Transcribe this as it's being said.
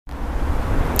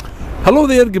Hello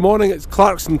there, good morning, it's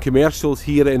Clarkson Commercials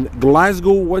here in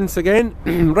Glasgow once again.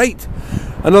 Right,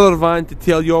 another van to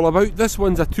tell you all about. This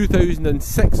one's a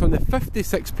 2006 on the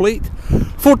 56 plate,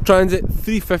 Ford Transit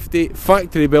 350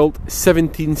 factory built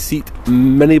 17 seat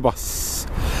minibus.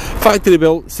 Factory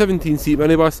built 17 seat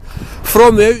minibus.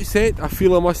 From the outset, I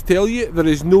feel I must tell you, there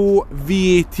is no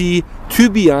VAT to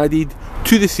be added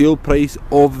to the sale price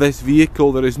of this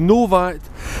vehicle. There is no VAT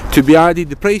to be added.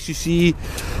 The price you see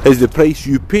is the price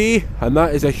you pay, and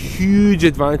that is a huge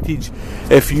advantage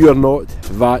if you are not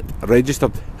VAT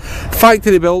registered.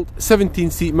 Factory built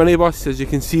 17 seat minibus, as you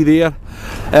can see there.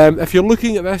 If you're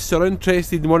looking at this or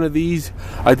interested in one of these,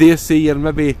 I dare say you're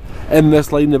maybe in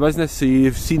this line of business, so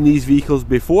you've seen these vehicles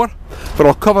before, but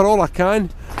I'll cover all I can,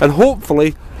 and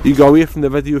hopefully you go away from the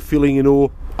video feeling you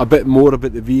know a bit more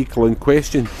about the vehicle in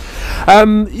question.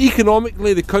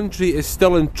 Economically, the country is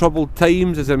still in troubled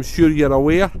times, as I'm sure you're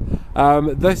aware.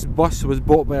 This bus was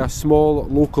bought by a small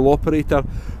local operator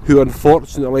who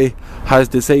unfortunately has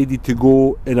decided to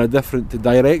go in a different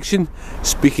direction,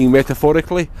 speaking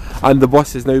metaphorically, and the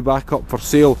bus is now back up for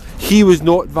sale. He was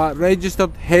not VAT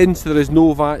registered, hence there is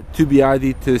no VAT to be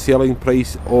added to the selling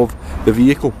price of the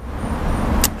vehicle.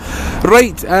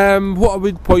 Right, what I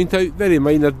would point out, very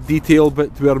minor detail,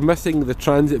 but we're missing the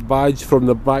transit badge from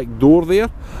the back door there,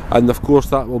 and of course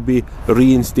that will be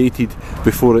reinstated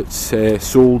before it's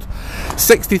sold.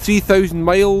 63,000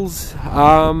 miles,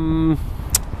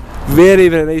 very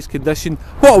nice condition.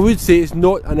 What I would say, is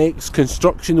not an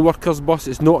ex-construction workers bus,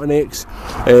 it's not an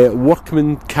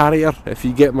ex-workman carrier, if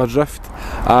you get my drift.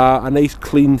 A nice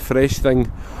clean fresh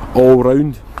thing all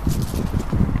round.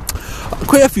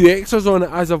 Quite a few extras on it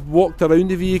as I've walked around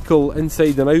the vehicle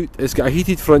inside and out. It's got a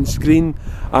heated front screen,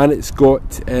 and it's got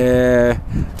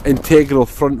integral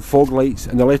front fog lights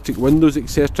and electric windows,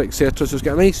 etc, etc, so it's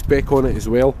got a nice spec on it as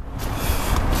well.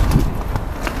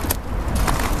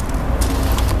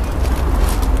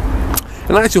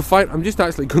 In actual fact, I'm just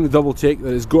actually going to double check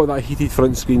that it's got that heated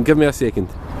front screen. Give me a second.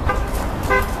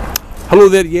 Hello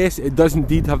there, yes, it does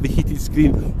indeed have the heated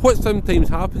screen. What sometimes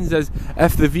happens is,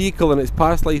 if the vehicle in its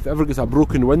past life ever gets a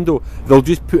broken window, they'll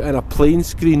just put in a plain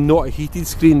screen, not a heated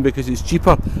screen, because it's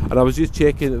cheaper, and I was just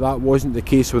checking that that wasn't the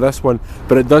case with this one,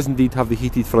 but it does indeed have the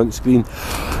heated front screen.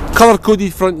 Colour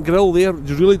coded front grille there, it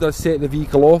really does set the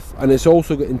vehicle off, and it's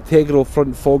also got integral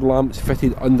front fog lamps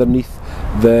fitted underneath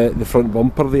the front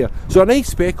bumper there. So a nice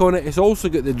spec on it. It's also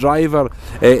got the driver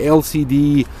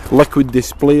LCD liquid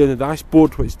display on the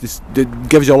dashboard, which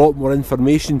gives you a lot more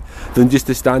information than just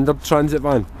the standard transit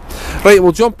van. Right,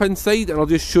 we'll jump inside and I'll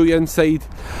just show you inside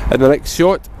in the next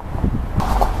shot.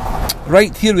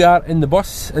 Right, here we are in the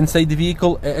bus, inside the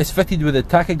vehicle. It is fitted with a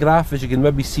tachograph, as you can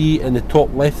maybe see in the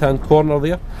top left hand corner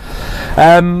there.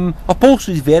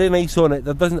 Upholstery is very nice on it.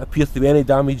 There doesn't appear to be any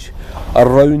damage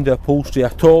around the upholstery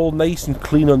at all. Nice and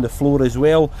clean on the floor as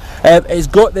well. It's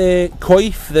got the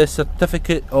COIF, the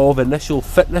Certificate of Initial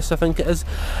Fitness, I think it is.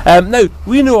 Now,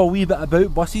 we know a wee bit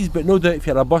about buses, but no doubt if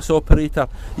you're a bus operator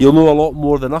you'll know a lot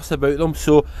more than us about them,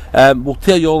 so we'll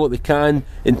tell you all that we can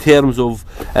in terms of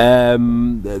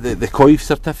the COIF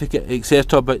certificate,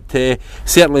 etc, but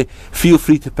certainly feel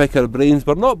free to pick our brains.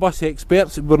 We're not bus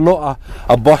experts, we're not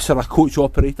a bus or a coach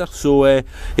operator, so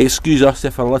excuse us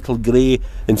if we're a little grey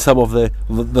in some of the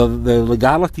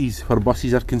legalities where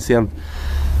buses are concerned.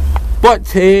 But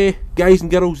guys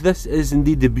and girls, this is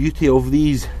indeed the beauty of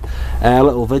these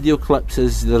little video clips,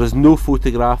 is there is no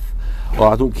photograph, or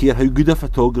I don't care how good a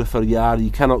photographer you are,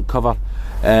 you cannot cover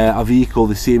a vehicle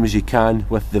the same as you can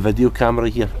with the video camera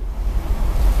here.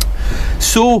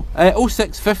 So,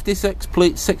 0656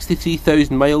 plate,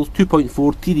 63,000 miles,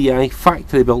 2.4 TDI,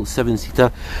 factory built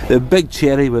 7-seater. The big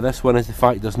cherry with this one is the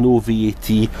fact there's no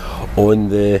VAT on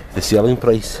the selling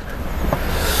price.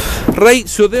 Right,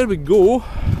 so there we go.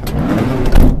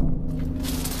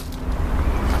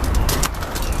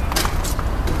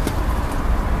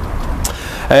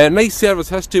 Nice service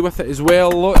history with it as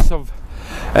well, lots of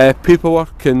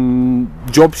paperwork and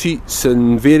job sheets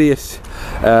and various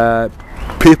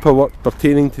paperwork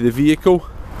pertaining to the vehicle.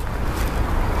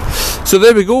 So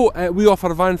there we go, we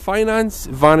offer van finance,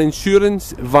 van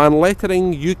insurance, van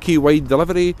lettering, UK wide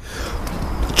delivery,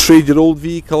 trade your old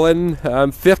vehicle in.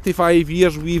 35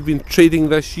 years we've been trading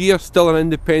this year, still an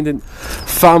independent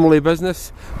family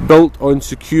business built on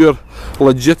secure,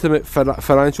 legitimate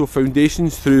financial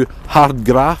foundations through hard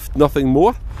graft, nothing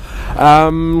more.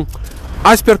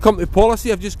 As per company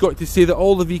policy, I've just got to say that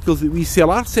all the vehicles that we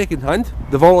sell are second hand.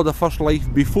 They've all had a first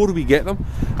life before we get them,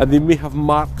 and they may have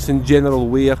marks and general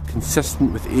wear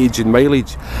consistent with age and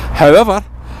mileage. However,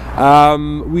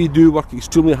 We do work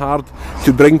extremely hard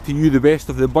to bring to you the best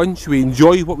of the bunch. We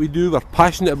enjoy what we do, we're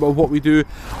passionate about what we do,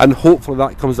 and hopefully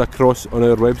that comes across on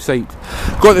our website.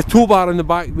 Got the tow bar in the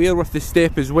back there with the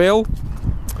step as well.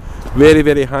 Very,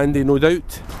 very handy, no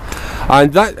doubt.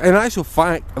 And that, in actual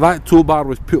fact, that tow bar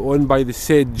was put on by the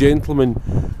said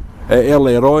gentleman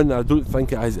earlier on. I don't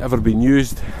think it has ever been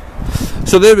used.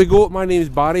 So there we go. My name is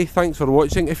Barry. Thanks for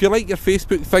watching. If you like your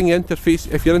Facebook thing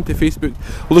interface, if you're into Facebook,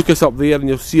 look us up there and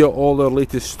you'll see all our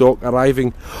latest stock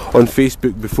arriving on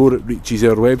Facebook before it reaches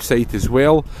our website as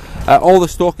well. All the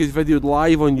stock is videoed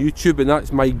live on YouTube, and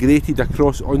that's migrated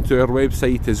across onto our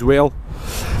website as well.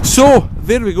 So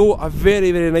there we go. A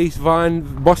very, very nice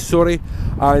bus, sorry,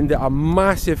 and a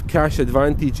massive cash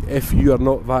advantage if you are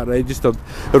not VAT registered.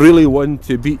 Really one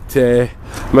to beat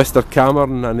Mr.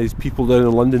 Cameron and his people down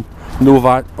in London. No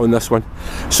VAT on this one.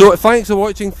 So thanks for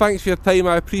watching, thanks for your time,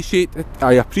 I appreciate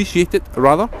it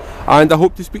rather, and I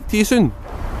hope to speak to you soon.